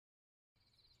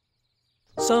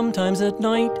Sometimes at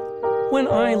night, when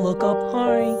I look up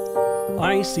high,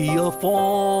 I see a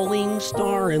falling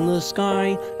star in the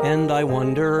sky, and I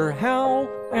wonder how,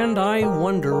 and I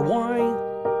wonder why.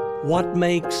 What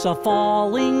makes a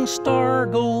falling star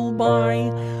go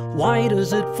by? Why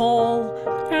does it fall,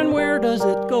 and where does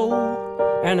it go?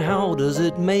 And how does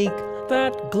it make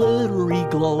that glittery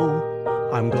glow?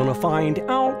 I'm gonna find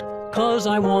out, 'cause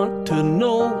I want to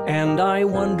know, and I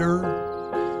wonder.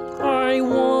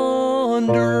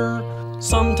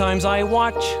 Sometimes I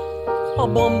watch a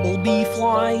bumblebee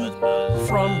fly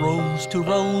from rose to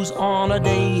rose on a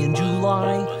day in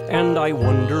July, and I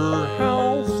wonder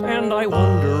how, and I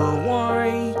wonder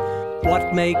why.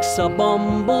 What makes a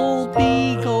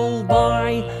bumblebee go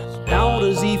by? How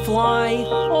does he fly,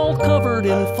 all covered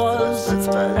in fuzz?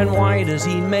 And why does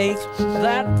he make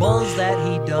that buzz that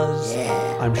he does?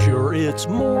 I'm sure it's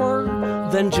more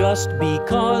than just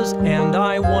because, and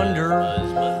I wonder.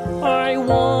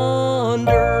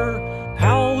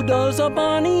 How does a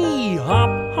bunny hop,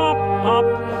 hop, hop?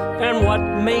 And what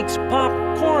makes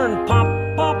popcorn pop,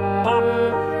 pop, pop?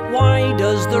 Why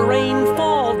does the rain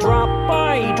fall drop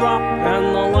by drop,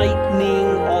 and the lightning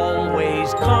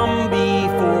always come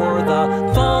before the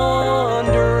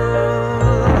thunder?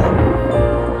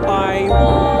 I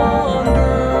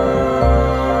wonder.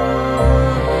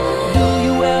 Do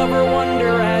you ever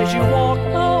wonder as you walk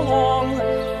along,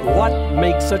 what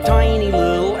makes a tiny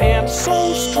little ant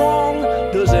so strong?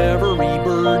 Does every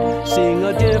bird sing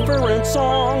a different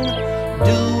song?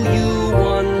 Do you